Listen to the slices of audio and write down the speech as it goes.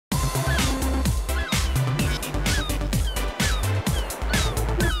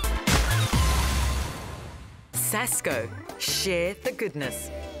Sasko. Share the goodness.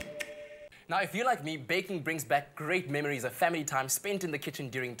 Now, if you're like me, baking brings back great memories of family time spent in the kitchen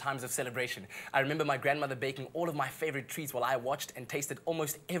during times of celebration. I remember my grandmother baking all of my favorite treats while I watched and tasted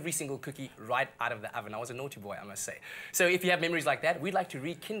almost every single cookie right out of the oven. I was a naughty boy, I must say. So if you have memories like that, we'd like to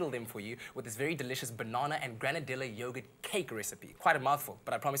rekindle them for you with this very delicious banana and Granadilla yogurt cake recipe. Quite a mouthful,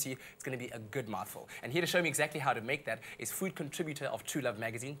 but I promise you it's going to be a good mouthful. And here to show me exactly how to make that is food contributor of True Love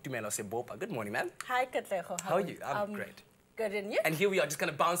magazine, Tumelo Sebopa. Good morning, ma'am. Hi, Katlego. How are you? I'm great. Good, and you? And here we are, just kind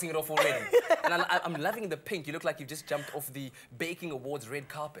of bouncing it off already. And I'm loving the pink. You look like you've just jumped off the Baking Awards red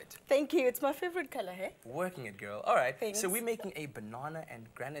carpet. Thank you. It's my favorite color, hey? Working it, girl. All right. Thanks. So we're making a banana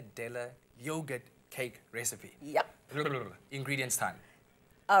and Granadilla yogurt cake recipe. Yep. Ingredients time.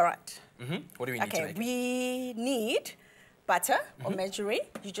 All right. What do we need to make it? We need butter or margarine.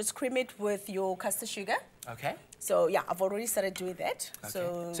 You just cream it with your caster sugar. Okay. So, yeah, I've already started doing that. Okay.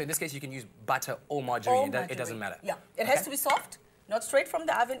 So in this case, you can use butter or margarine. It doesn't matter. Yeah. It has to be soft. Not straight from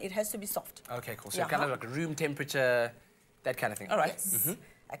the oven. It has to be soft. Okay, cool. So kind of like room temperature, that kind of thing. All right. Yes.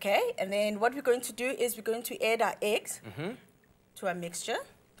 Okay. And then what we're going to do is we're going to add our eggs to our mixture.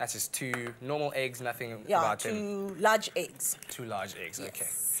 That's just 2 normal eggs, nothing Yeah, about them. 2 large eggs. 2 large eggs,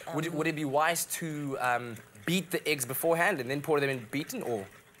 Yes. okay. Would it be wise to beat the eggs beforehand and then pour them in beaten, or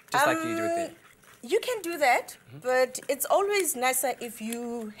just like you do it there? You can do that, but it's always nicer if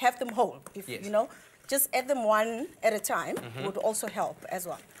you have them whole. If you know, just add them one at a time would also help as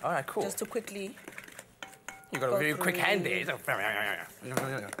well. All right, cool. Just to quickly. You got a very quick hand there. Your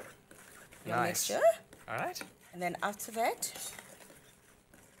Nice. mixture. All right. And then after that,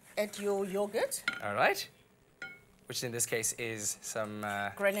 add your yogurt. All right. Which in this case is some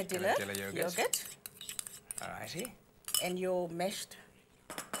Granadilla yogurt. All righty. And your mashed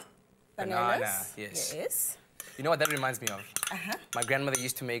bananas. Yes. Yes. You know what that reminds me of? My grandmother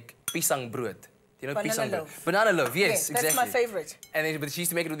used to make pisang brood. Do you know Banana pisang brood? loaf. Banana loaf, yes, exactly. That's my favorite. And then, but she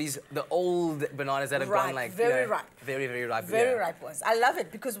used to make it with the old bananas that have gone like very ripe. Very, very ripe. Very ripe ones. I love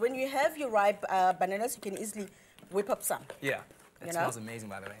it because when you have your ripe bananas, you can easily whip up some. Yeah. That smells amazing,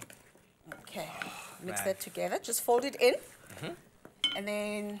 by the way. Okay. Mix that together. Just fold it in. And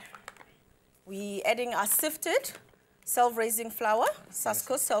then we adding our sifted self-raising flour,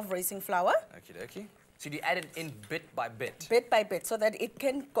 Sasko self-raising flour. Okie dokie. So you add it in bit by bit? Bit by bit, so that it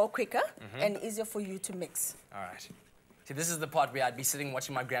can go quicker and easier for you to mix. All right. See, this is the part where I'd be sitting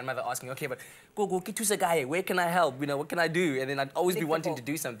watching my grandmother asking, okay, but go kitusa, where can I help? You know, what can I do? And then I'd always be wanting to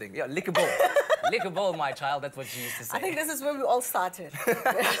do something. Yeah, lick a bowl. Lick a bowl, my child. That's what she used to say. I think this is where we all started,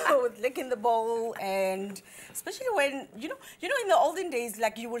 with licking the bowl, and especially when, you know, in the olden days,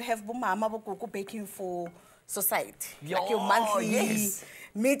 like you would have mama bokoko baking for society, like your monthly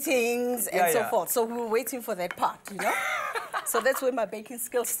meetings and so forth. So we were waiting for that part, you know? So that's where my baking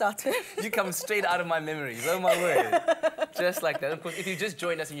skills started. You come straight out of my memories, oh my word. Just like that. Of course, if you just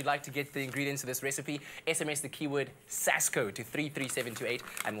joined us and you'd like to get the ingredients of this recipe, SMS the keyword Sasko to 33728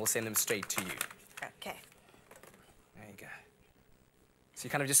 and we'll send them straight to you. Okay. There you go. So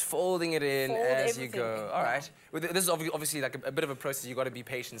you're kind of just folding it in as you go. All right. Well, this is obviously like a bit of a process. You've got to be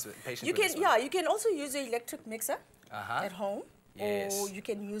patient with this one. Yeah, you can also use an electric mixer at home. Yes. Or you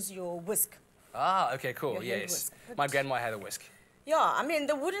can use your whisk. Ah, okay, cool, yes. My grandma had a whisk. Yeah, I mean,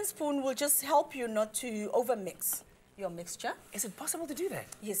 the wooden spoon will just help you not to overmix your mixture. Is it possible to do that?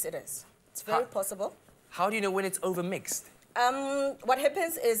 Yes, it is. It's very possible. How do you know when it's overmixed? What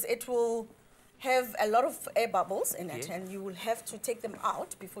happens is it will have a lot of air bubbles in it, and you will have to take them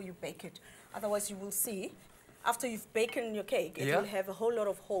out before you bake it. Otherwise, you will see, after you've baken your cake, it will have a whole lot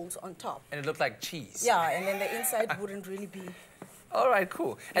of holes on top. And it looked like cheese. Yeah, and then the inside wouldn't really be... All right,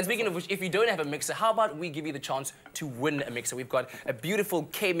 cool. And speaking of which, if you don't have a mixer, how about we give you the chance to win a mixer? We've got a beautiful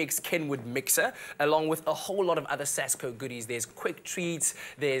K-Mix Kenwood mixer, along with a whole lot of other Sasko goodies. There's quick treats,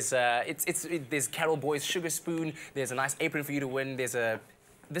 there's Carol Boy's sugar spoon, there's a nice apron for you to win, there's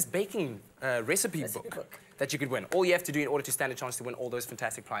this baking recipe book that you could win. All you have to do in order to stand a chance to win all those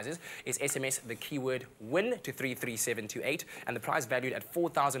fantastic prizes is SMS the keyword WIN to 33728, and the prize valued at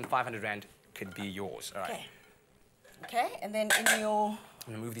 4,500 Rand could be yours. All right. Okay, and then in your... I'm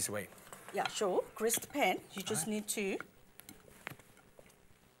going to move this away. Yeah, sure. Greased pan. You just need to...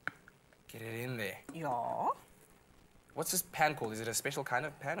 Get it in there. Yeah. What's this pan called? Is it a special kind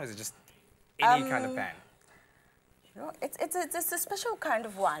of pan, or is it just any kind of pan? You know, it's a special kind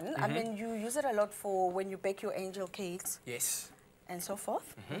of one. I mean, you use it a lot for when you bake your angel cakes. Yes. And so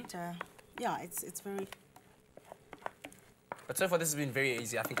forth. But, yeah, it's very... But so far, this has been very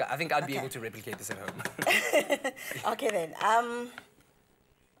easy. I think I'd be able to replicate this at home. Okay, then.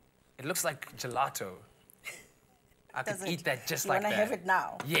 It looks like gelato. I could Does eat it? that just You like wanna that. have it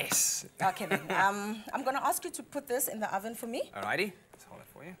now? Yes. Okay then. I'm gonna ask you to put this in the oven for me. Alrighty. Let's hold it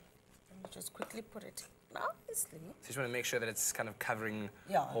for you. Let me just quickly put it nicely. So you just want to make sure that it's kind of covering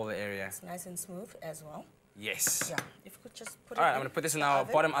Yeah. all the area. It's nice and smooth as well. Yes. Yeah. If you could just put All it right, I'm going to put this in our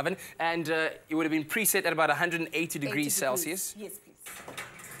bottom oven. And it would have been preset at about 180 degrees Celsius. Yes, please.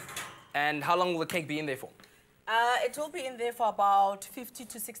 And how long will the cake be in there for? It will be in there for about 50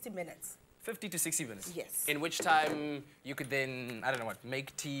 to 60 minutes. 50 to 60 minutes? Yes. In which time you could then, I don't know what,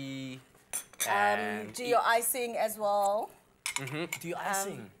 make tea and Do your icing as well. do your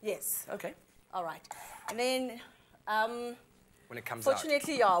icing? Yes. Okay. All right. And then, When it comes out.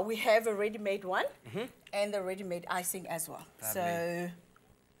 fortunately, yeah, we have a ready-made one and the ready-made icing as well. So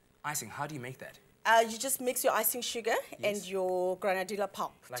Icing, how do you make that? you just mix your icing sugar and your granadilla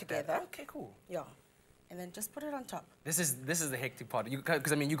pulp Like together. that? Okay, cool. Yeah. And then just put it on top. This is the hectic part.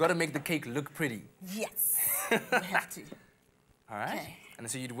 Because, I mean, you got to make the cake look pretty. Yes. You have to. All right? Okay. And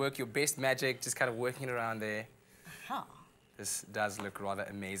so you'd work your best magic, just kind of working it around there. Huh. This does look rather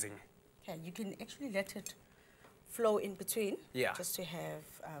amazing. Okay, you can actually let it flow in between. Yeah. Just to have,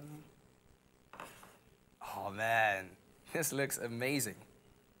 Oh, man. This looks amazing.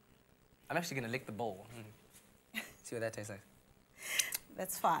 I'm actually going to lick the bowl. See what that tastes like.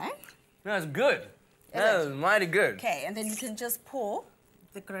 that's fine. No, it's good. That was mighty good. Okay, and then you can just pour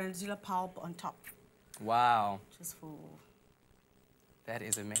the granadilla pulp on top. Wow. Just for That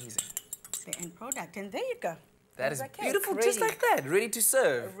is amazing. the end product. And there you go. That is There's our cake, beautiful, just ready. like that. Ready to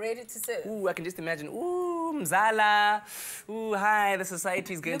serve. Ready to serve. Ooh, I can just imagine. Ooh, mzala. Ooh, hi, the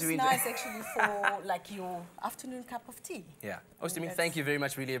society is going Looks to be... nice actually for like your afternoon cup of tea. Yeah. Ostimi, thank you very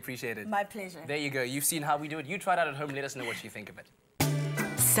much. Really appreciate it. My pleasure. There you go. You've seen how we do it. You try it out at home. Let us know what you think of it.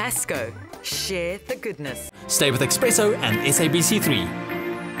 Sasko. Share the goodness. Stay with Expresso and SABC3.